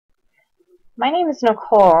My name is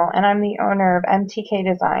Nicole and I'm the owner of MTK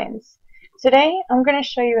Designs. Today I'm going to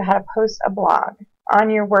show you how to post a blog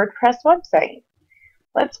on your WordPress website.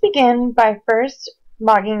 Let's begin by first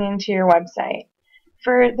logging into your website.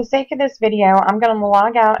 For the sake of this video, I'm going to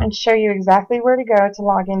log out and show you exactly where to go to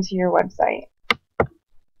log into your website.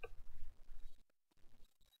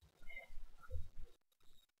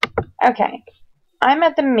 Okay, I'm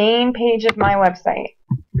at the main page of my website.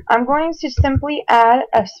 I'm going to simply add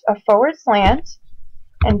a / and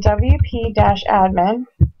wp-admin,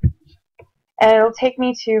 and it'll take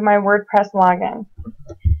me to my WordPress login.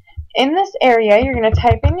 In this area, you're going to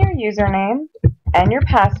type in your username and your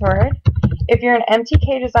password. If you're an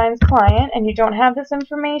MTK Designs client and you don't have this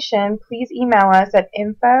information, please email us at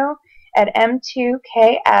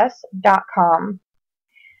info@m2ks.com.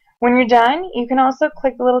 When you're done, you can also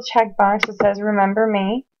click the little checkbox that says Remember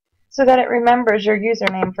Me, so that it remembers your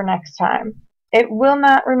username for next time. It will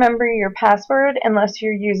not remember your password unless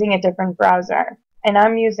you're using a different browser, and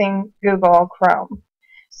I'm using Google Chrome.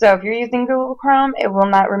 So if you're using Google Chrome, it will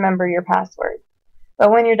not remember your password.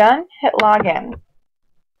 But when you're done, hit Login.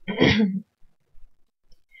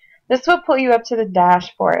 This will pull you up to the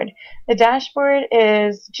dashboard. The dashboard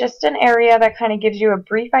is just an area that kind of gives you a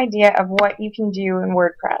brief idea of what you can do in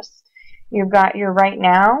WordPress. You've got your Right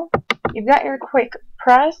Now, you've got your Quick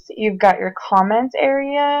Press, you've got your comments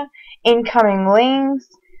area, incoming links,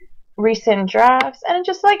 recent drafts, and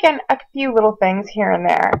just like a few little things here and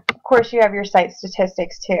there. Of course, you have your site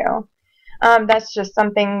statistics too. That's just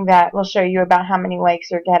something that will show you about how many likes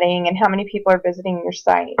you're getting and how many people are visiting your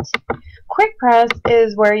site. Quick Press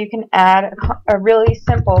is where you can add a really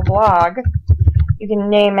simple blog. You can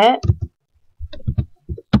name it,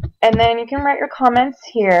 and then you can write your comments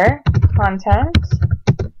here, content.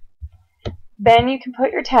 Then you can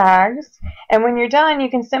put your tags, and when you're done,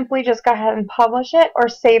 you can simply just go ahead and publish it or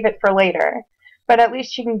save it for later. But at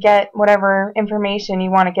least you can get whatever information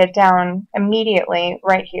you want to get down immediately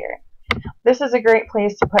right here. This is a great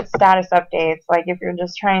place to put status updates, like if you're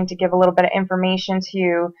just trying to give a little bit of information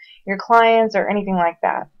to your clients or anything like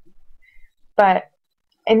that. But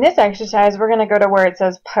in this exercise, we're going to go to where it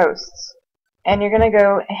says Posts, and you're going to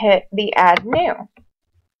go hit the Add New.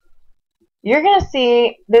 You're going to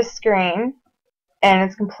see this screen, and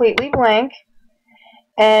it's completely blank,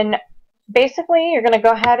 and basically you're going to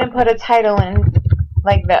go ahead and put a title in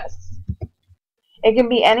like this. It can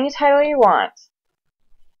be any title you want.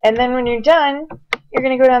 And then when you're done, you're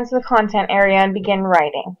going to go down to the content area and begin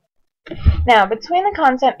writing. Now, between the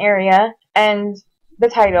content area and the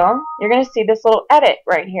title, you're going to see this little edit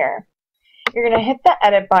right here. You're going to hit the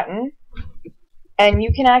edit button, and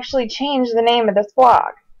you can actually change the name of this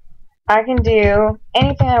blog. I can do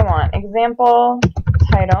anything I want. Example,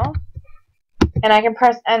 title, and I can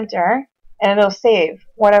press enter, and it'll save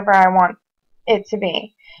whatever I want it to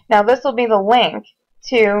be. Now, this will be the link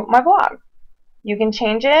to my blog. You can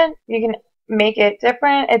change it, you can make it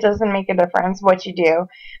different. It doesn't make a difference what you do,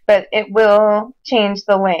 but it will change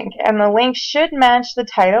the link, and the link should match the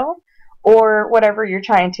title or whatever you're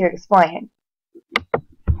trying to explain.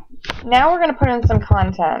 Now we're going to put in some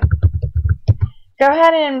content. Go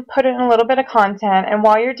ahead and put in a little bit of content, and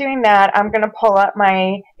while you're doing that, I'm going to pull up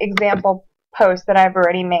my example post that I've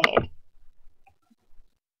already made.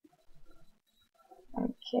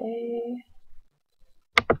 Okay.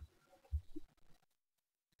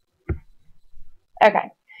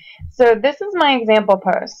 Okay, so this is my example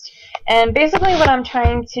post, and basically what I'm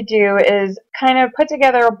trying to do is kind of put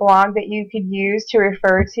together a blog that you could use to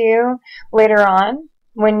refer to later on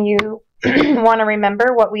when you want to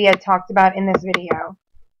remember what we had talked about in this video.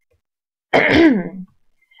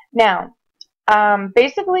 Now,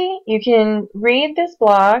 basically you can read this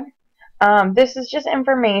blog. This is just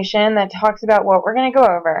information that talks about what we're going to go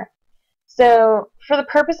over. So for the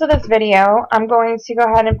purpose of this video, I'm going to go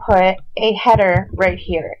ahead and put a header right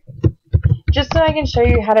here, just so I can show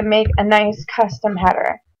you how to make a nice custom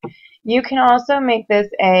header. You can also make this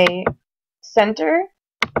a center,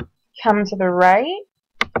 come to the right,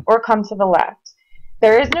 or come to the left.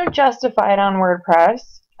 There is no justified on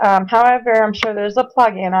WordPress. However, I'm sure there's a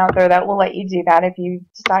plugin out there that will let you do that if you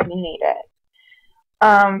decide you need it.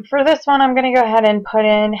 For this one, I'm going to go ahead and put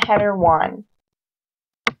in header 1.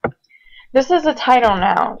 This is a title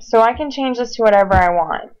now, so I can change this to whatever I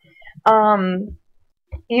want.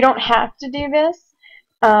 You don't have to do this.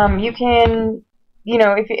 You can,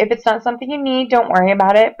 if it's not something you need, don't worry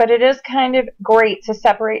about it, but it is kind of great to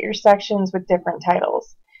separate your sections with different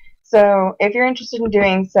titles. So if you're interested in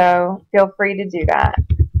doing so, feel free to do that.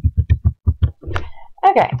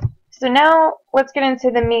 Okay, so now let's get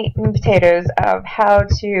into the meat and potatoes of how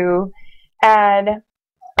to add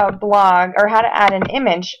a blog, or how to add an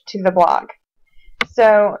image to the blog.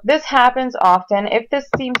 So this happens often.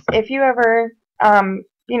 If you ever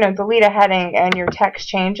delete a heading and your text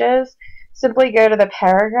changes, simply go to the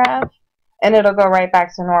paragraph and it'll go right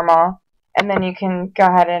back to normal, and then you can go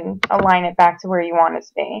ahead and align it back to where you want it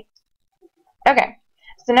to be. Okay,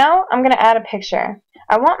 so now I'm going to add a picture.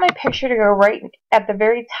 I want my picture to go right at the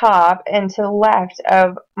very top and to the left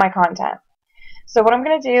of my content. So what I'm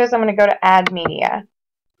going to do is I'm going to go to Add Media.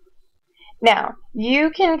 Now, you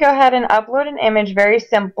can go ahead and upload an image very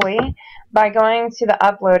simply by going to the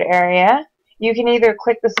Upload area. You can either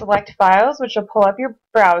click the Select Files, which will pull up your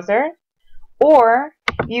browser, or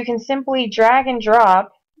you can simply drag and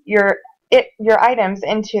drop your items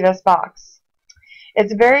into this box.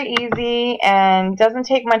 It's very easy and doesn't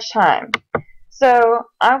take much time. So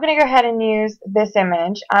I'm going to go ahead and use this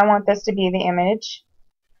image. I want this to be the image.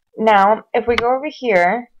 Now, if we go over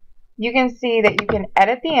here, you can see that you can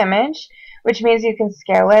edit the image, which means you can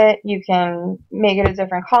scale it, you can make it a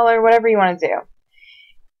different color, whatever you want to do.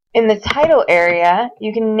 In the title area,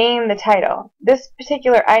 you can name the title. This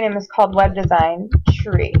particular item is called Web Design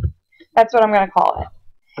Tree. That's what I'm going to call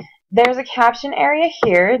it. There's a caption area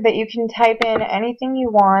here that you can type in anything you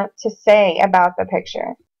want to say about the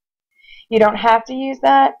picture. You don't have to use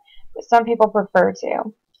that, but some people prefer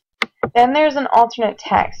to. Then there's an alternate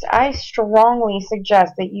text. I strongly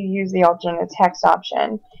suggest that you use the alternate text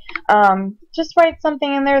option. Just write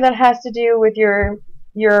something in there that has to do with your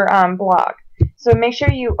blog. So make sure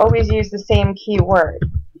you always use the same keyword.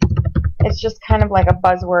 It's just kind of like a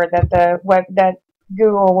buzzword that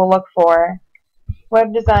Google will look for.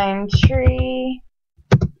 Web design tree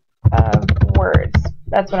of words.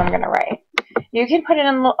 That's what I'm going to write. You can put in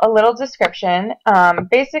a little description.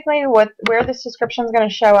 Basically, where this description is going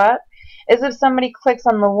to show up is if somebody clicks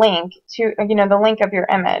on the link to, the link of your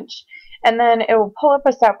image, and then it will pull up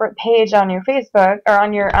a separate page on your Facebook or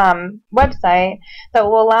on your website that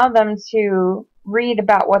will allow them to read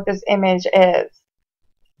about what this image is.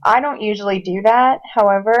 I don't usually do that.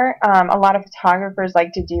 However, a lot of photographers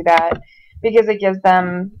like to do that because it gives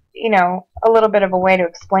them, a little bit of a way to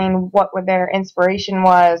explain what their inspiration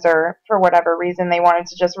was, or for whatever reason they wanted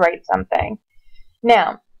to just write something.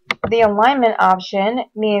 Now, the alignment option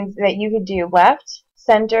means that you could do left,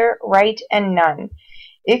 center, right, and none.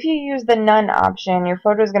 If you use the none option, your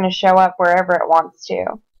photo is going to show up wherever it wants to.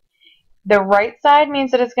 The right side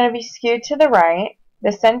means that it's going to be skewed to the right.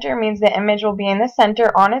 The center means the image will be in the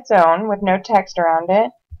center on its own with no text around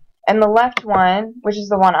it. And the left one, which is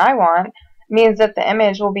the one I want, means that the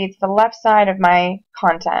image will be to the left side of my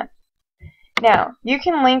content. Now, you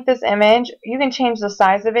can link this image. You can change the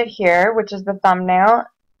size of it here, which is the thumbnail,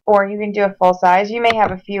 or you can do a full size. You may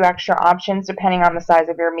have a few extra options depending on the size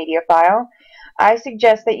of your media file. I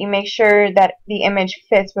suggest that you make sure that the image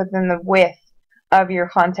fits within the width of your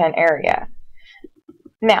content area.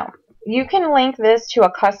 Now, you can link this to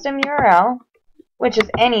a custom URL, which is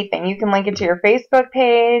anything. You can link it to your Facebook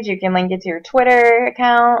page, you can link it to your Twitter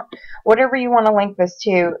account, whatever you want to link this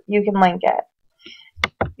to, you can link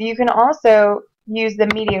it. You can also use the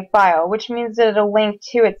media file, which means that it'll link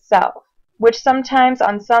to itself, which sometimes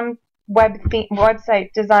on some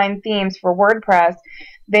website design themes for WordPress,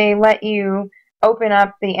 they let you open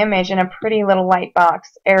up the image in a pretty little lightbox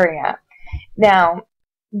area. Now,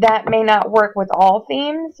 that may not work with all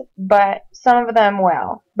themes, but some of them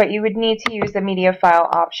will. But you would need to use the media file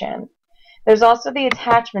option. There's also the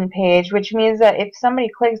attachment page, which means that if somebody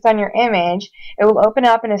clicks on your image, it will open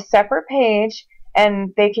up in a separate page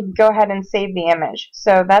and they can go ahead and save the image.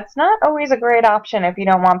 So that's not always a great option if you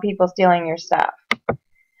don't want people stealing your stuff.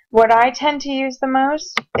 What I tend to use the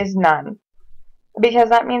most is none, because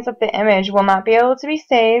that means that the image will not be able to be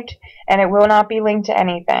saved and it will not be linked to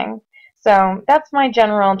anything. So that's my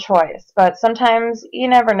general choice, but sometimes you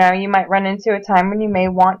never know. You might run into a time when you may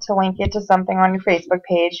want to link it to something on your Facebook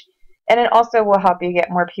page, and it also will help you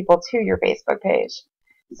get more people to your Facebook page.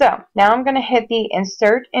 So now I'm going to hit the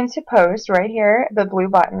Insert into Post right here, the blue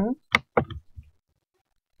button,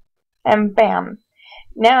 and bam.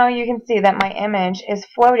 Now you can see that my image is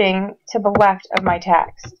floating to the left of my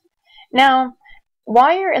text. Now,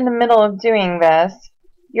 while you're in the middle of doing this,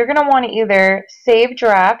 you're going to want to either save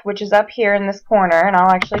draft, which is up here in this corner, and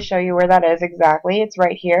I'll actually show you where that is exactly. It's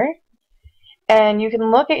right here. And you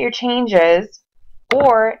can look at your changes,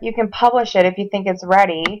 or you can publish it if you think it's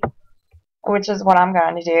ready, which is what I'm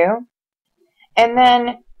going to do. And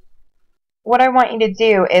then what I want you to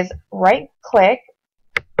do is right-click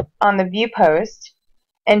on the View Post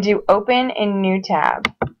and do Open in New Tab.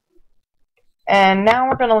 And now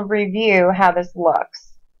we're going to review how this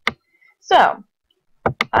looks. So,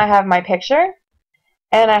 I have my picture,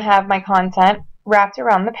 and I have my content wrapped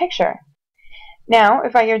around the picture. Now,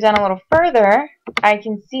 if I go down a little further, I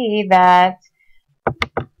can see that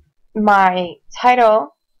my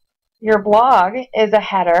title, your blog, is a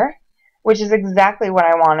header, which is exactly what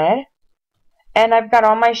I wanted. And I've got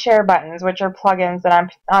all my share buttons, which are plugins that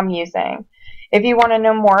I'm using. If you want to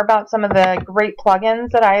know more about some of the great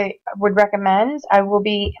plugins that I would recommend, I will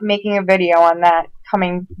be making a video on that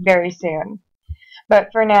coming very soon. But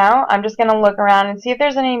for now, I'm just going to look around and see if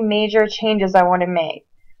there's any major changes I want to make.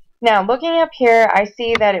 Now, looking up here, I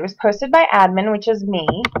see that it was posted by admin, which is me.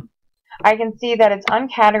 I can see that it's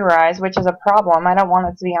uncategorized, which is a problem. I don't want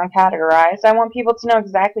it to be uncategorized. I want people to know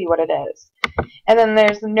exactly what it is. And then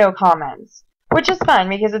there's no comments, which is fine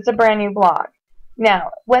because it's a brand new blog.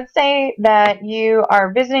 Now, let's say that you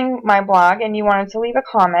are visiting my blog and you wanted to leave a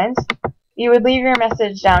comment. You would leave your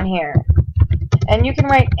message down here. And you can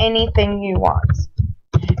write anything you want.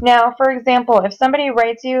 Now, for example, if somebody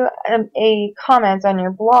writes you a comment on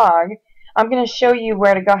your blog, I'm going to show you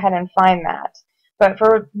where to go ahead and find that. But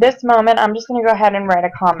for this moment, I'm just going to go ahead and write a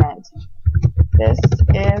comment. This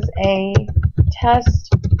is a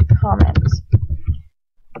test comment.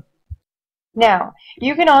 Now,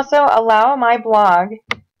 you can also allow my blog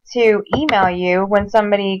to email you when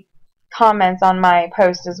somebody comments on my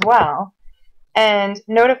post as well. And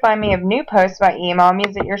notify me of new posts by email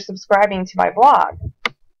means that you're subscribing to my blog.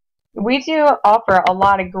 We do offer a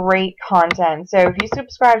lot of great content, so if you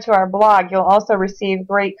subscribe to our blog, you'll also receive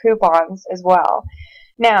great coupons as well.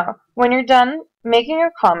 Now, when you're done making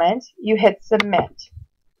a comment, you hit submit.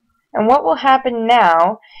 And what will happen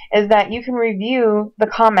now is that you can review the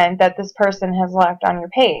comment that this person has left on your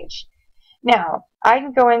page. Now, I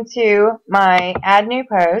can go into my add new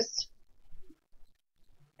post,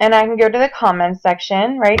 and I can go to the comments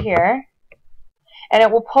section right here, and it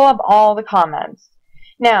will pull up all the comments.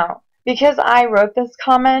 Now, because I wrote this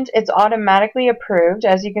comment, it's automatically approved,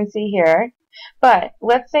 as you can see here. But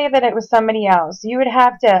let's say that it was somebody else. You would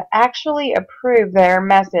have to actually approve their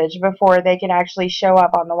message before they could actually show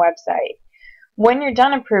up on the website. When you're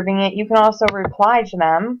done approving it, you can also reply to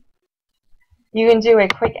them. You can do a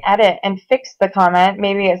quick edit and fix the comment.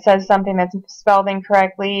 Maybe it says something that's spelled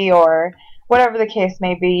incorrectly or whatever the case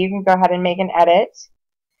may be. You can go ahead and make an edit.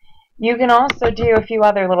 You can also do a few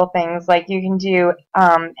other little things, like you can do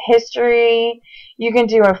history. You can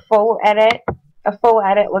do a full edit. A full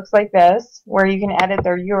edit looks like this, where you can edit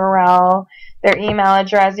their URL, their email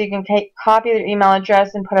address. You can copy their email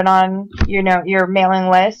address and put it on, your mailing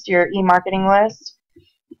list, your e-marketing list.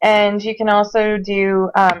 And you can also do,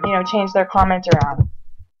 change their comment around.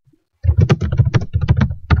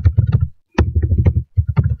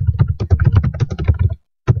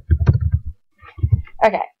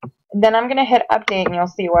 Okay, then I'm going to hit update and you'll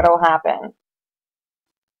see what will happen.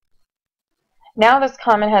 Now this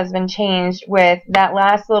comment has been changed with that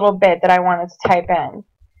last little bit that I wanted to type in.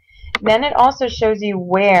 Then it also shows you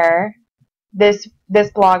where this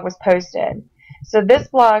blog was posted. So this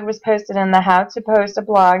blog was posted in the How to Post a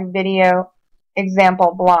Blog video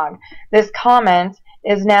example blog. This comment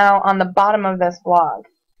is now on the bottom of this blog.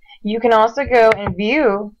 You can also go and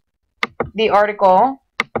view the article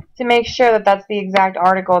to make sure that that's the exact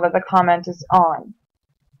article that the comment is on.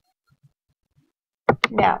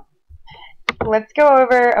 Now, let's go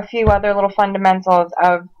over a few other little fundamentals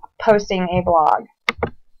of posting a blog.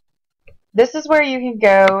 This is where you can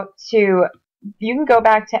go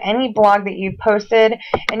back to any blog that you've posted,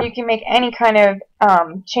 and you can make any kind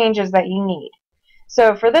of changes that you need.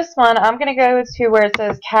 So for this one, I'm going to go to where it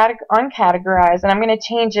says uncategorized, and I'm going to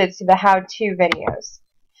change it to the how-to videos.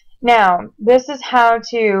 Now, this is how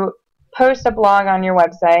to post a blog on your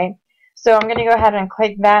website. So I'm going to go ahead and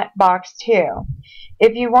click that box too.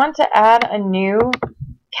 If you want to add a new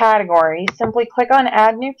category, simply click on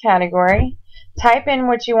Add New Category, type in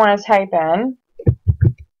what you want to type in.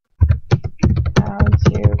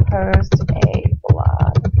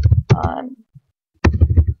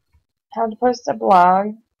 How to post a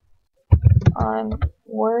blog on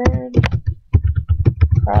WordPress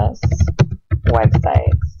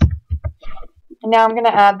websites. Now I'm going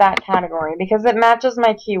to add that category because it matches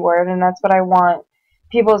my keyword and that's what I want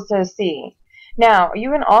people to see. Now,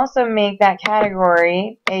 you can also make that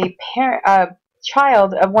category a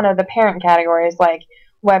child of one of the parent categories like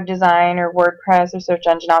web design or WordPress or search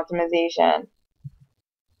engine optimization.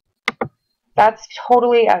 That's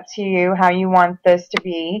totally up to you how you want this to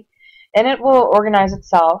be, and it will organize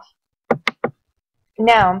itself.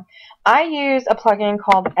 Now, I use a plugin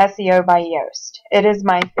called SEO by Yoast. It is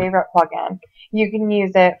my favorite plugin. You can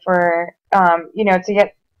use it for,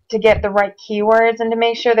 to get the right keywords and to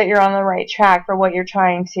make sure that you're on the right track for what you're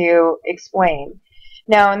trying to explain.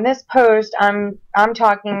 Now in this post, I'm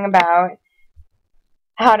talking about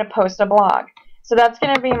how to post a blog. So that's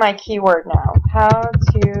going to be my keyword now. How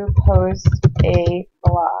to post a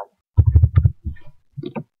blog.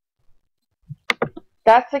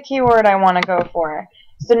 That's the keyword I want to go for.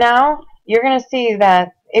 So now you're going to see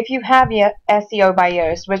that if you have SEO by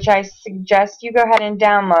Yoast, which I suggest you go ahead and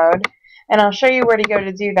download, and I'll show you where to go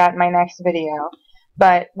to do that in my next video.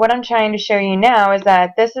 But what I'm trying to show you now is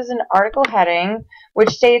that this is an article heading, which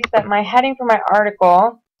states that my heading for my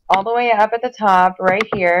article, all the way up at the top right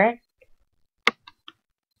here,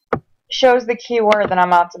 shows the keyword that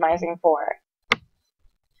I'm optimizing for.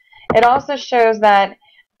 It also shows that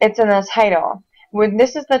it's in the title.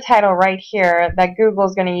 This is the title right here that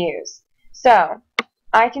Google's going to use. So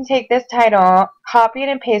I can take this title, copy it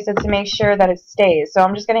and paste it to make sure that it stays. So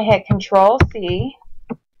I'm just going to hit Control C.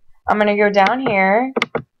 I'm going to go down here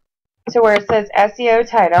to where it says SEO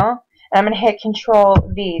title, and I'm going to hit Control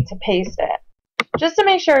V to paste it, just to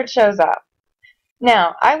make sure it shows up.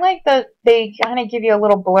 Now, I like that they kind of give you a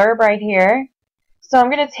little blurb right here. So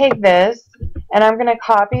I'm going to take this, and I'm going to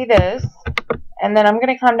copy this, and then I'm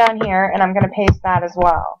going to come down here, and I'm going to paste that as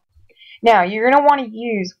well. Now, you're going to want to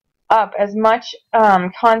use up as much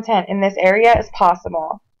content in this area as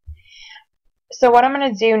possible. So what I'm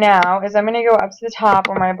going to do now is I'm going to go up to the top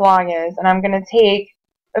where my blog is, and I'm going to take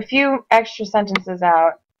a few extra sentences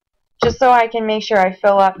out, just so I can make sure I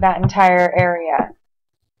fill up that entire area.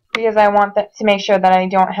 Because I want that to make sure that I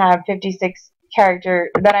don't have 56 characters,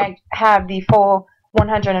 that I have the full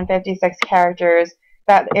 156 characters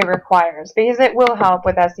that it requires, because it will help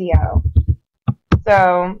with SEO.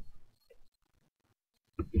 So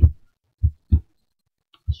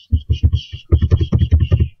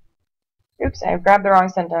oops, I grabbed the wrong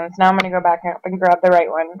sentence. Now I'm going to go back up and grab the right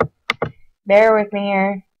one. Bear with me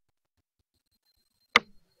here.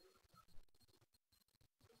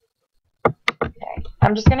 Okay,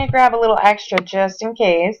 I'm just going to grab a little extra just in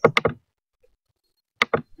case.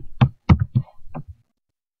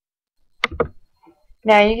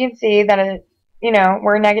 Now you can see that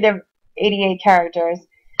we're negative 88 characters.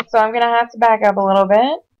 So I'm going to have to back up a little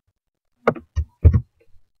bit.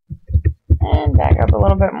 And back up a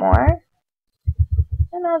little bit more.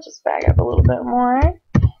 And I'll just back up a little bit more.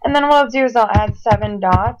 And then what I'll do is I'll add 7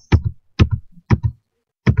 dots.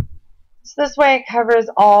 So this way it covers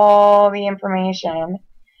all the information.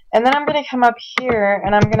 And then I'm going to come up here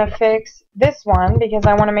and I'm going to fix this one because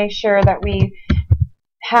I want to make sure that we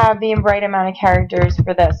have the right amount of characters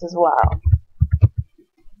for this as well.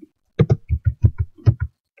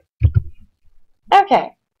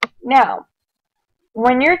 Okay, now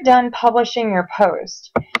when you're done publishing your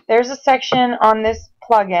post, there's a section on this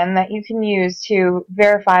plugin that you can use to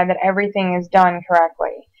verify that everything is done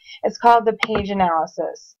correctly. It's called the page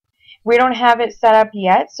analysis. We don't have it set up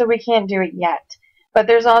yet, so we can't do it yet. But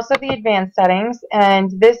there's also the advanced settings, and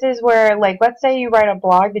this is where, like, let's say you write a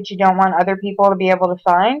blog that you don't want other people to be able to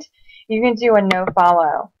find, you can do a no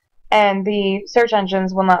follow, and the search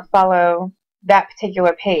engines will not follow that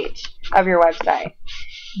particular page of your website.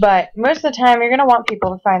 But most of the time, you're going to want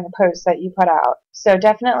people to find the posts that you put out. So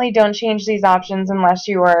definitely don't change these options unless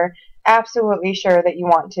you are absolutely sure that you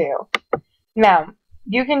want to. Now,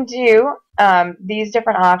 you can do these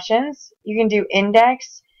different options. You can do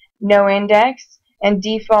index, no index, and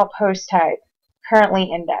default post type, currently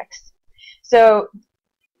indexed. So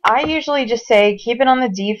I usually just say keep it on the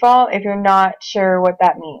default if you're not sure what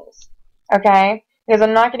that means. Okay? Because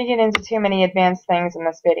I'm not going to get into too many advanced things in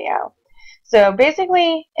this video. So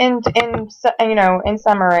basically, in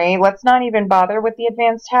summary, let's not even bother with the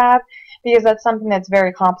advanced tab because that's something that's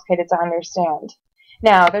very complicated to understand.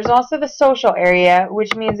 Now, there's also the social area,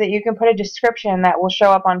 which means that you can put a description that will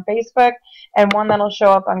show up on Facebook and one that will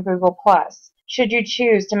show up on Google+. Should you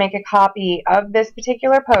choose to make a copy of this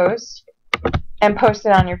particular post and post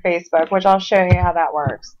it on your Facebook, which I'll show you how that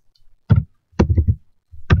works.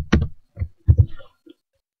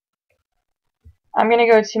 I'm going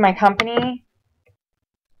to go to my company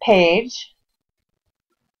page,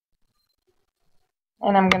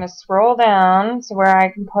 and I'm going to scroll down to where I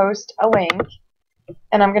can post a link,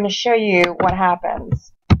 and I'm going to show you what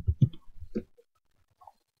happens.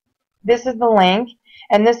 This is the link,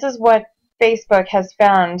 and this is what Facebook has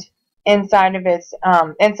found inside of its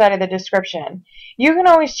inside of the description. You can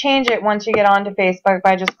always change it once you get onto Facebook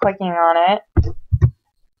by just clicking on it.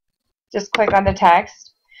 Just click on the text.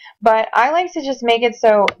 But I like to just make it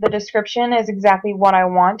so the description is exactly what I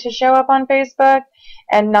want to show up on Facebook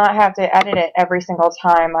and not have to edit it every single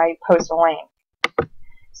time I post a link.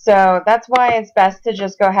 So that's why it's best to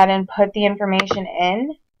just go ahead and put the information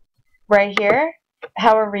in right here,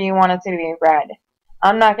 however you want it to be read.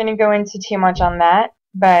 I'm not going to go into too much on that,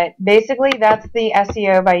 but basically that's the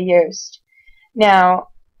SEO by Yoast. Now,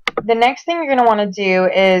 the next thing you're going to want to do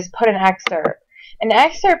is put an excerpt. An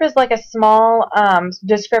excerpt is like a small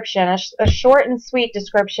description, a short and sweet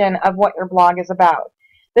description of what your blog is about.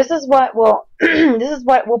 This is what will this is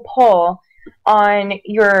what will pull on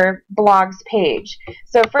your blog's page.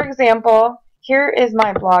 So, for example, here is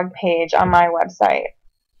my blog page on my website.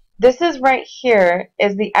 This is right here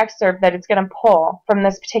is the excerpt that it's going to pull from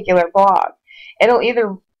this particular blog. It'll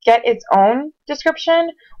either get its own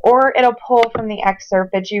description or it'll pull from the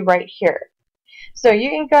excerpt that you write here. So you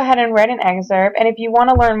can go ahead and write an excerpt, and if you want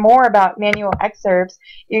to learn more about manual excerpts,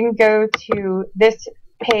 you can go to this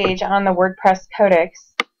page on the WordPress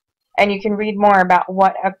Codex, and you can read more about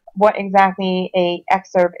what exactly a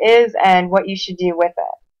excerpt is and what you should do with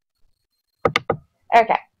it.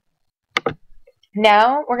 Okay.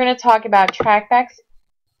 Now we're going to talk about trackbacks.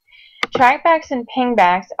 Trackbacks and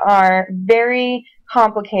pingbacks are very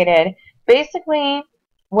complicated. Basically,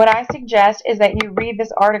 what I suggest is that you read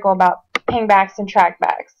this article about pingbacks and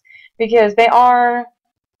trackbacks because they are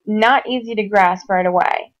not easy to grasp right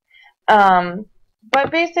away.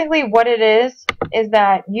 But basically what it is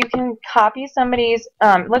that you can copy somebody's,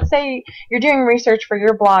 let's say you're doing research for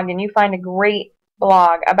your blog and you find a great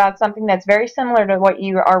blog about something that's very similar to what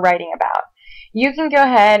you are writing about. You can go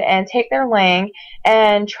ahead and take their link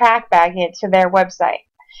and track back it to their website.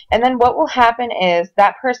 And then what will happen is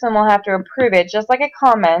that person will have to approve it just like a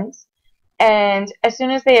comment, and as soon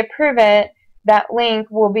as they approve it, that link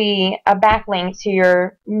will be a backlink to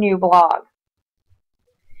your new blog.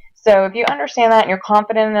 So if you understand that and you're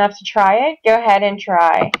confident enough to try it, go ahead and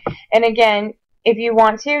try. And again, if you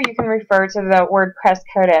want to, you can refer to the WordPress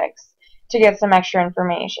Codex to get some extra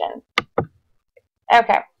information.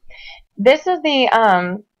 Okay. This is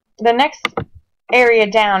the next area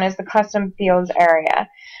down is the custom fields area.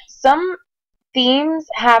 Some themes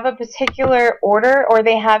have a particular order, or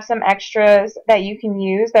they have some extras that you can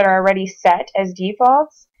use that are already set as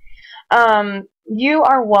defaults. You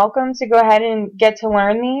are welcome to go ahead and get to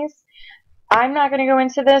learn these. I'm not going to go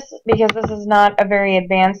into this because this is not a very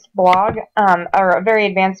advanced blog or a very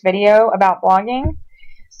advanced video about blogging.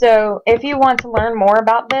 So if you want to learn more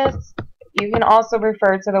about this, you can also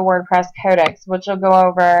refer to the WordPress Codex, which will go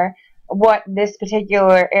over what this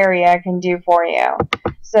particular area can do for you.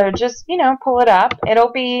 So just, pull it up.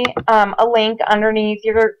 It'll be a link underneath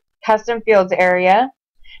your custom fields area,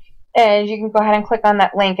 and you can go ahead and click on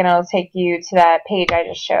that link and it'll take you to that page I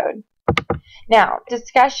just showed. Now,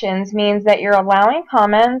 discussions means that you're allowing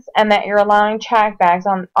comments and that you're allowing trackbacks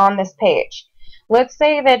on this page. Let's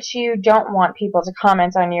say that you don't want people to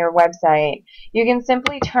comment on your website. You can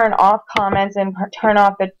simply turn off comments and turn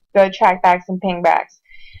off the trackbacks and pingbacks,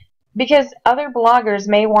 because other bloggers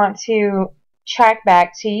may want to track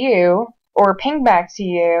back to you or ping back to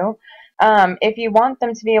you. If you want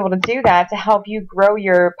them to be able to do that to help you grow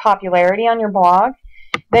your popularity on your blog,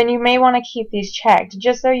 then you may want to keep these checked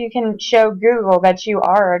just so you can show Google that you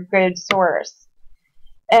are a good source.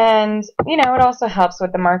 And, it also helps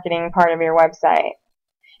with the marketing part of your website.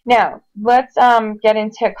 Now, let's get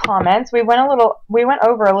into comments. We went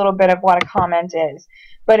over a little bit of what a comment is.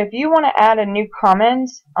 But if you want to add a new comment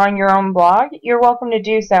on your own blog, you're welcome to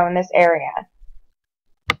do so in this area.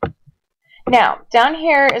 Now, down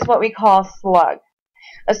here is what we call slug.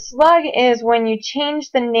 A slug is when you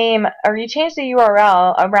change the name or you change the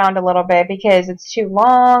URL around a little bit because it's too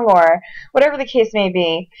long or whatever the case may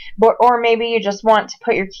be, or maybe you just want to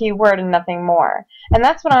put your keyword and nothing more. And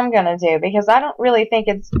that's what I'm going to do because I don't really think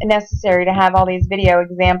it's necessary to have all these video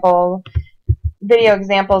examples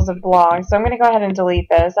of blogs. So I'm going to go ahead and delete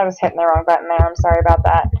this. I was hitting the wrong button there. I'm sorry about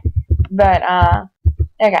that. But,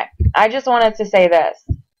 okay. I just wanted to say this.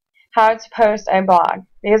 How to post a blog,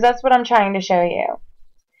 because that's what I'm trying to show you.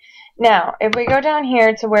 Now, if we go down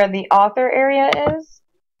here to where the author area is,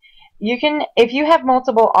 you can, if you have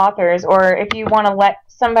multiple authors, or if you want to let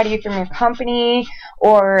somebody from your company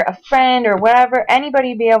or a friend or whatever,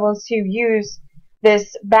 anybody be able to use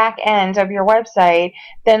this back end of your website,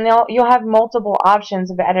 then you'll have multiple options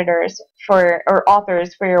of editors or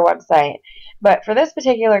authors for your website. But for this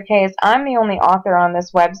particular case, I'm the only author on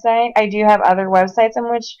this website. I do have other websites in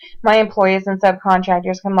which my employees and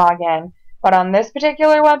subcontractors can log in. But on this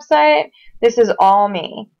particular website, this is all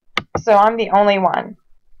me. So I'm the only one.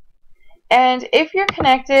 And if you're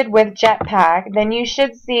connected with Jetpack, then you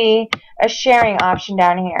should see a sharing option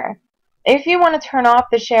down here. If you want to turn off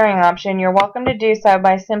the sharing option, you're welcome to do so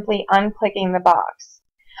by simply unclicking the box.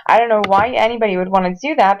 I don't know why anybody would want to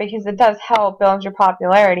do that, because it does help build your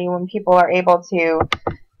popularity when people are able to,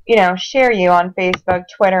 share you on Facebook,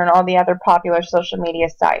 Twitter, and all the other popular social media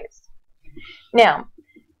sites. Now,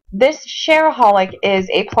 this Shareaholic is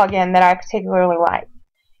a plugin that I particularly like.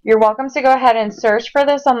 You're welcome to go ahead and search for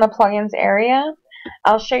this on the plugins area.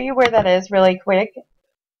 I'll show you where that is really quick.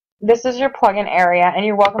 This is your plugin area, and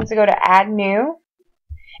you're welcome to go to Add New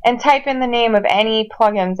and type in the name of any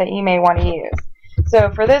plugins that you may want to use.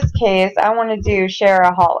 So for this case, I want to do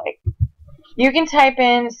Shareaholic. You can type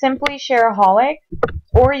in simply Shareaholic,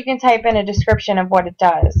 or you can type in a description of what it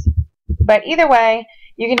does. But either way,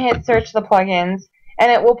 you can hit search the plugins,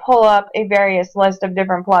 and it will pull up a various list of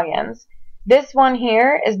different plugins. This one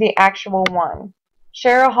here is the actual one.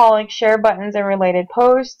 Shareaholic Share Buttons and Related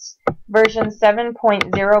Posts, version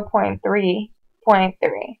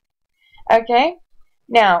 7.0.3.3. Okay?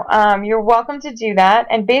 Now, you're welcome to do that,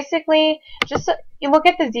 and basically, just you look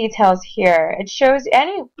at the details here. It shows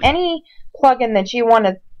any plugin that you want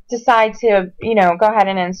to decide to, go ahead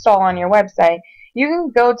and install on your website. You can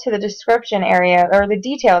go to the description area or the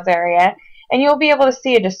details area, and you'll be able to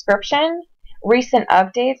see a description, recent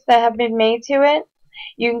updates that have been made to it.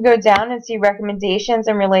 You can go down and see recommendations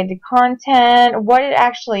and related content, what it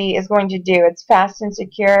actually is going to do. It's fast and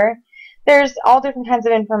secure. There's all different kinds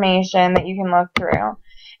of information that you can look through.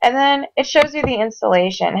 And then it shows you the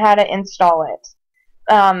installation, how to install it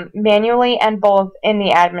manually and both in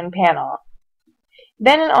the admin panel.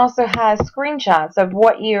 Then it also has screenshots of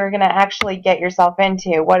what you're going to actually get yourself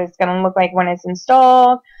into, what it's going to look like when it's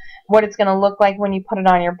installed, what it's going to look like when you put it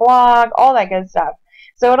on your blog, all that good stuff.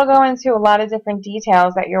 So it'll go into a lot of different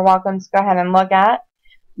details that you're welcome to go ahead and look at.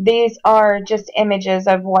 These are just images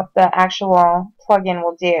of what the actual plugin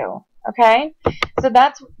will do. Okay, so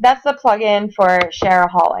that's the plugin for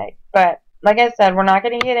Shareaholic. But like I said, we're not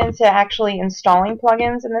going to get into actually installing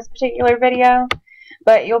plugins in this particular video,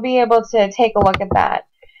 but you'll be able to take a look at that.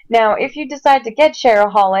 Now, if you decide to get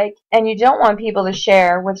Shareaholic and you don't want people to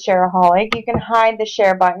share with Shareaholic, you can hide the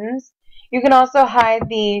share buttons. You can also hide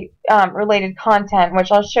the related content,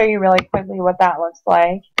 which I'll show you really quickly what that looks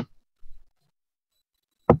like.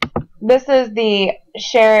 This is the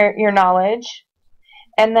Share Your Knowledge.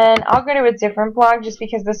 And then I'll go to a different blog just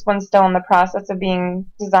because this one's still in the process of being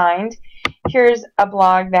designed. Here's a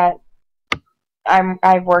blog that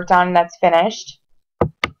I've worked on that's finished.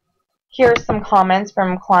 Here's some comments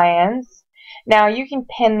from clients. Now you can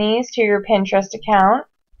pin these to your Pinterest account.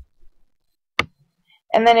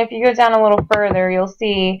 And then if you go down a little further, you'll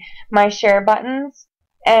see my share buttons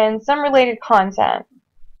and some related content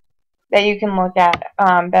that you can look at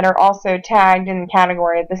that are also tagged in the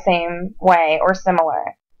category the same way or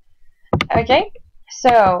similar. Okay,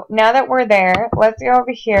 so now that we're there, let's go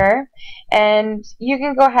over here, and you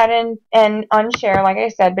can go ahead and unshare, like I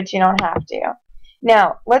said, but you don't have to.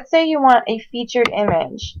 Now, let's say you want a featured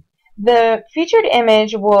image. The featured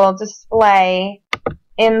image will display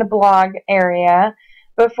in the blog area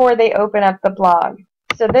before they open up the blog.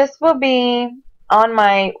 So this will be on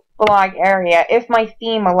my blog area if my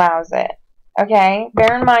theme allows it. Okay,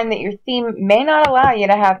 bear in mind that your theme may not allow you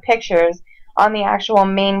to have pictures on the actual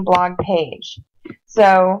main blog page.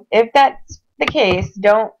 So if that's the case,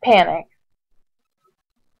 don't panic.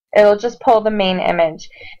 It'll just pull the main image.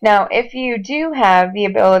 Now, if you do have the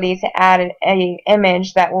ability to add an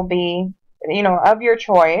image that will be, of your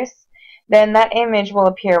choice, then that image will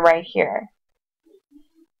appear right here.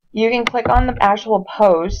 You can click on the actual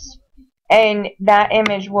post, and that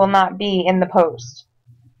image will not be in the post.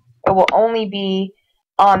 It will only be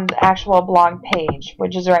on the actual blog page,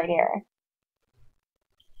 which is right here.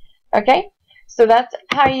 Okay, so that's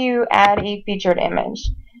how you add a featured image.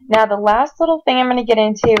 Now the last little thing I'm going to get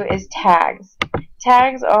into is tags.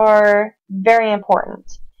 Tags are very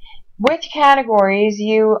important. With categories,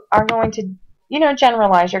 you are going to,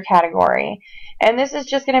 generalize your category. And this is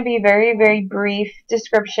just going to be a very, very brief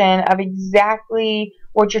description of exactly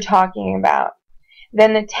what you're talking about.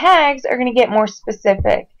 Then the tags are going to get more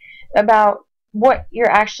specific about what you're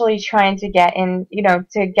actually trying to get in,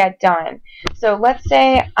 to get done. So let's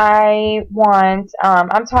say I want,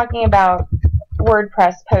 I'm talking about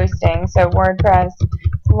WordPress posting. So WordPress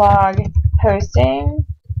blog posting,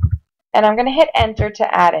 and I'm going to hit enter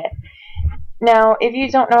to add it. Now, if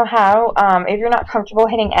you don't know how, if you're not comfortable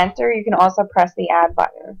hitting enter, you can also press the add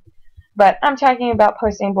button. But I'm talking about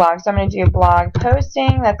posting blogs, so I'm going to do blog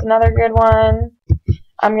posting. That's another good one.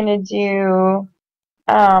 I'm going to do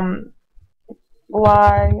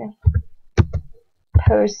blog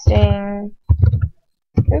posting,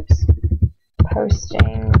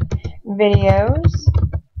 posting videos,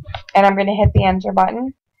 and I'm going to hit the enter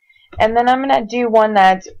button. And then I'm going to do one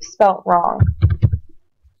that's spelt wrong.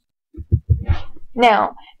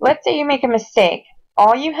 Now, let's say you make a mistake.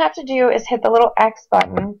 all you have to do is hit the little X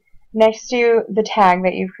button next to the tag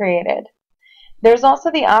that you've created. There's also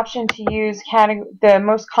the option to use the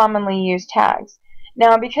most commonly used tags.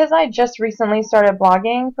 Now, because I just recently started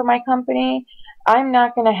blogging for my company, I'm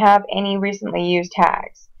not going to have any recently used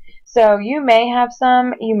tags. So you may have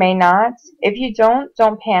some, you may not. If you don't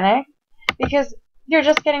panic, because you're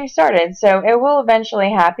just getting started. So it will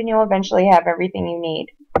eventually happen. You'll eventually have everything you need.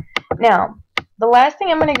 Now, the last thing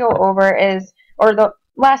I'm going to go over is, or the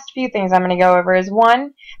last few things I'm going to go over is,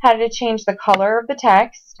 one, how to change the color of the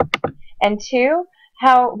text, and two,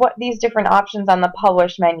 what these different options on the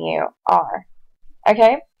publish menu are.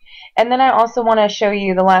 Okay? And then I also want to show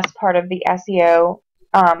you the last part of the SEO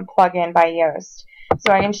plugin by Yoast.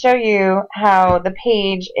 So I can show you how the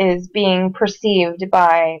page is being perceived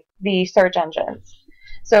by the search engines.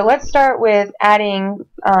 So let's start with adding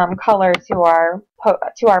color to our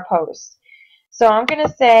post. So I'm going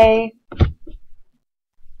to say,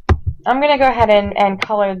 I'm going to go ahead and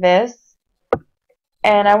color this,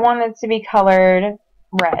 and I want it to be colored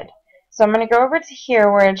red. So I'm going to go over to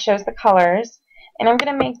here where it shows the colors, and I'm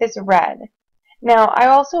going to make this red. Now, I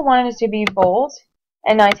also want it to be bold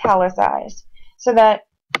and italicized so that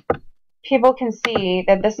people can see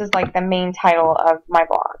that this is like the main title of my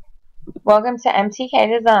blog. Welcome to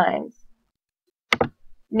MTK Designs.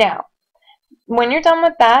 Now, when you're done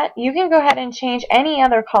with that, you can go ahead and change any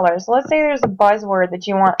other color. So let's say there's a buzzword that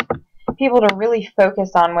you want people to really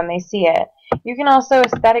focus on when they see it. You can also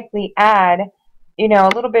aesthetically add, you know,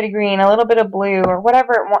 a little bit of green, a little bit of blue, or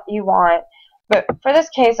whatever you want. But for this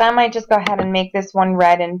case, I might just go ahead and make this one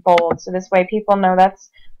red and bold, so this way people know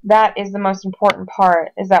that is the most important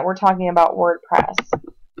part, is that we're talking about WordPress.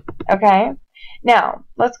 Okay? Now,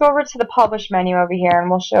 let's go over to the publish menu over here, and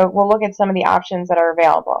we'll look at some of the options that are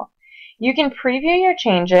available. You can preview your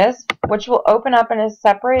changes, which will open up in a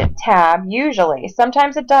separate tab, usually.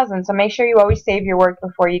 Sometimes it doesn't, so make sure you always save your work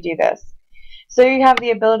before you do this. So you have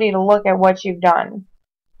the ability to look at what you've done.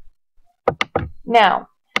 Now,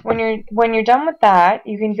 when you're done with that,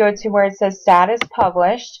 you can go to where it says status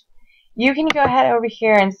published. You can go ahead over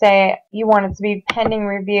here and say you want it to be pending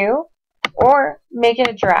review, or make it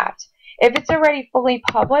a draft. If it's already fully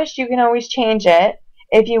published, you can always change it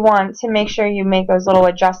if you want to make sure you make those little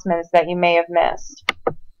adjustments that you may have missed.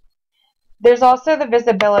 There's also the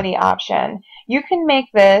visibility option. You can make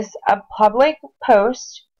this a public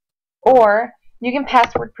post, or you can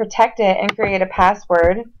password protect it and create a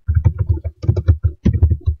password.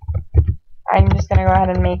 I'm just going to go ahead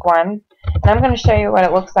and make one. And I'm going to show you what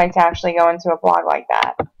it looks like to actually go into a blog like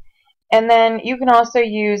that. And then you can also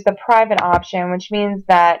use the private option, which means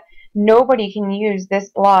that nobody can use this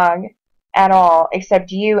blog at all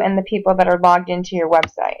except you and the people that are logged into your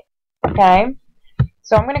website. Okay?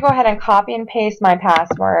 So I'm going to go ahead and copy and paste my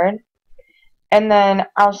password. And then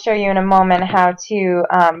I'll show you in a moment how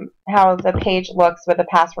the page looks with the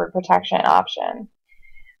password protection option.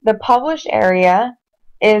 The publish area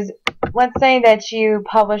is, let's say that you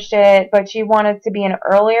published it, but you want it to be an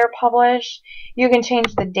earlier publish. You can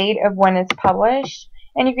change the date of when it's published,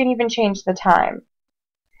 and you can even change the time.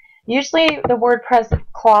 Usually the WordPress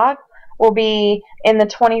clock will be in the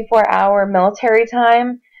 24-hour military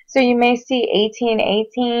time, so you may see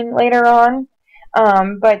 1818 later on.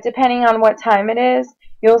 But depending on what time it is,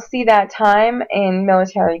 you'll see that time in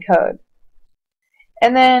military code.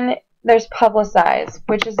 And then there's publicize,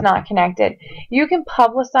 which is not connected. You can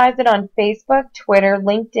publicize it on Facebook, Twitter,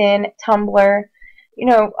 LinkedIn, Tumblr, you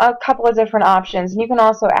know, a couple of different options, and you can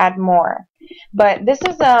also add more. But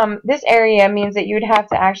this area means that you would have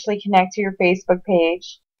to actually connect to your Facebook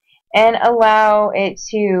page and allow it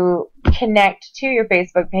to connect to your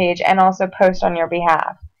Facebook page and also post on your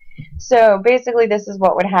behalf. So basically this is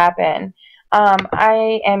what would happen.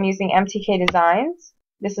 I am using MTK Designs.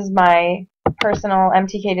 This is my personal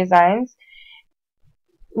MTK Designs.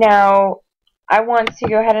 Now I want to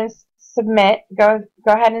go ahead and submit. Go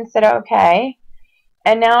ahead and set OK.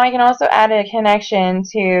 And now I can also add a connection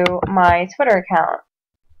to my Twitter account.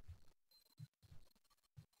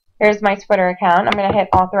 Here's my Twitter account. I'm going to hit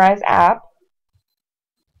Authorize App.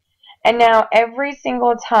 And now every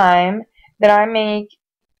single time that I make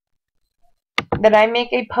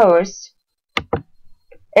a post,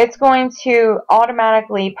 it's going to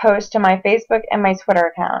automatically post to my Facebook and my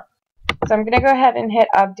Twitter account. So I'm going to go ahead and hit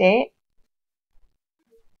Update.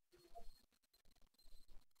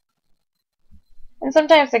 And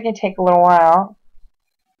sometimes it can take a little while.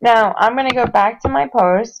 Now I'm going to go back to my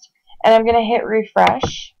post, and I'm going to hit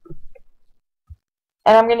refresh,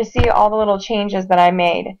 and I'm going to see all the little changes that I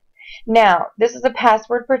made. Now this is a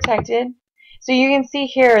password protected, so you can see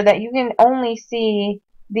here that you can only see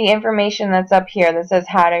the information that's up here that says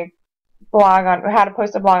how to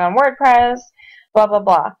post a blog on WordPress, blah blah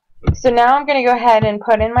blah. So now I'm going to go ahead and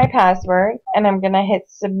put in my password, and I'm going to hit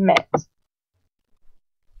submit.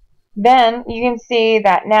 Then you can see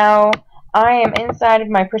that now I am inside of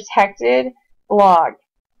my protected blog.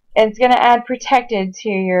 It's going to add protected to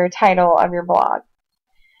your title of your blog.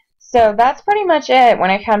 So that's pretty much it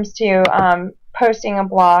when it comes to posting a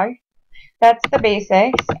blog. That's the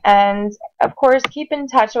basics, and of course keep in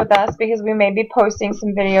touch with us because we may be posting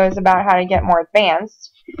some videos about how to get more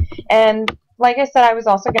advanced. And like I said, I was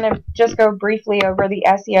also going to just go briefly over the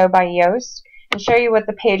SEO by Yoast and show you what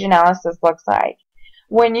the page analysis looks like.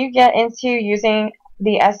 When you get into using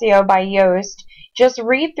the SEO by Yoast, just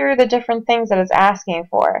read through the different things that it's asking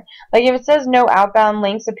for. Like if it says no outbound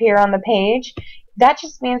links appear on the page, that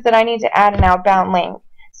just means that I need to add an outbound link.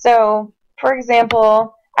 So, for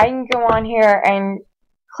example, I can go on here and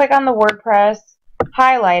click on the WordPress,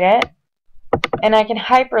 highlight it, and I can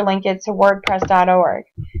hyperlink it to WordPress.org.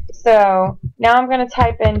 So now I'm going to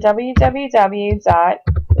type in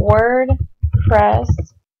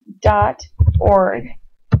www.wordpress.org,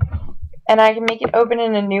 and I can make it open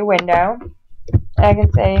in a new window. And I can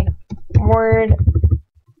say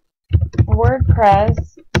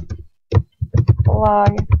WordPress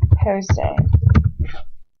blog posting.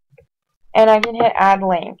 And I can hit add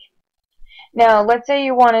link. Now let's say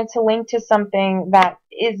you wanted to link to something that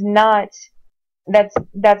is not that's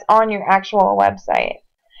on your actual website.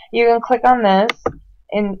 You can click on this,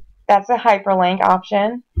 and that's a hyperlink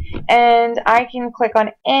option, and I can click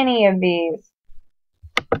on any of these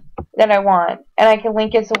that I want, and I can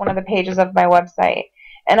link it to one of the pages of my website.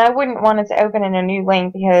 And I wouldn't want it to open in a new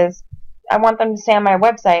link because I want them to stay on my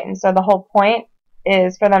website, and so the whole point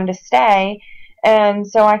is for them to stay. And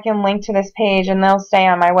so I can link to this page and they'll stay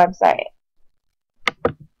on my website.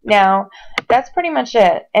 Now, that's pretty much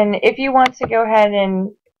it. And if you want to go ahead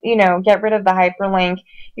and, get rid of the hyperlink,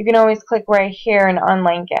 you can always click right here and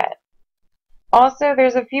unlink it. Also,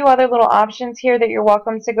 there's a few other little options here that you're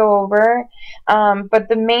welcome to go over. But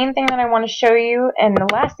the main thing that I want to show you, and the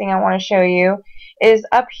last thing I want to show you, is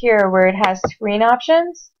up here where it has screen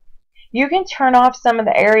options. You can turn off some of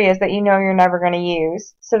the areas that you know you're never going to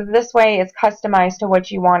use, so this way it's customized to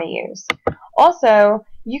what you want to use. Also,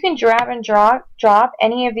 you can drag and drop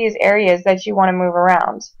any of these areas that you want to move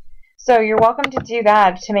around. So you're welcome to do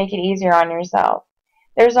that to make it easier on yourself.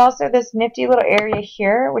 There's also this nifty little area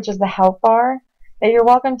here, which is the help bar, that you're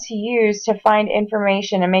welcome to use to find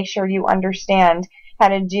information and make sure you understand how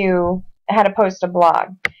to post a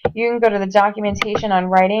blog. You can go to the documentation on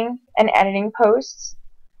writing and editing posts,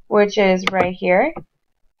 which is right here,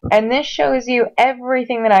 and this shows you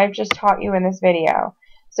everything that I've just taught you in this video.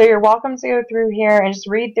 So you're welcome to go through here and just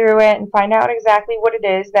read through it and find out exactly what it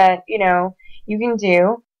is that you can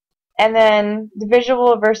do. And then the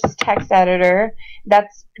visual versus text editor,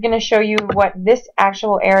 that's going to show you what this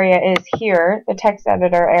actual area is here, the text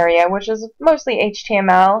editor area, which is mostly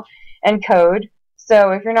HTML and code.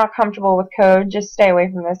 So if you're not comfortable with code, just stay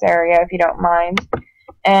away from this area if you don't mind,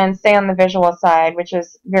 and stay on the visual side, which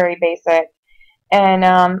is very basic. And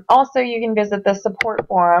also you can visit the support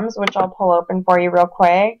forums, which I'll pull open for you real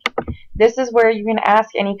quick. This is where you can ask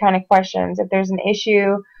any kind of questions. If there's an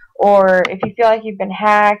issue, or if you feel like you've been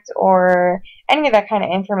hacked, or any of that kind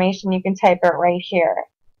of information, you can type it right here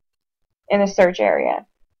in the search area.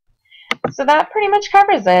 So that pretty much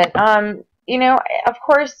covers it. Of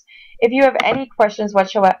course, if you have any questions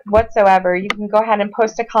whatsoever, you can go ahead and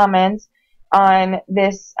post a comment on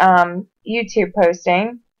this YouTube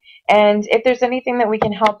posting. And if there's anything that we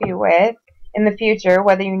can help you with in the future,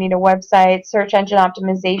 whether you need a website, search engine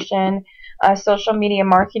optimization, a social media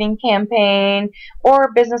marketing campaign,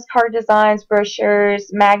 or business card designs,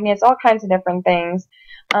 brochures, magnets, all kinds of different things,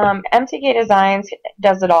 MTK Designs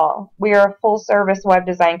does it all. We are a full-service web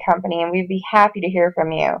design company, and we'd be happy to hear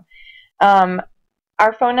from you.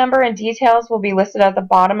 Our phone number and details will be listed at the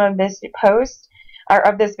bottom of this post, or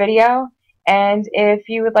of this video. And if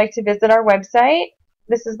you would like to visit our website,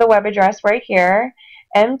 this is the web address right here,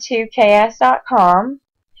 m2ks.com,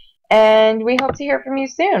 and we hope to hear from you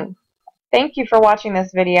soon. Thank you for watching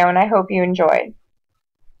this video, and I hope you enjoyed.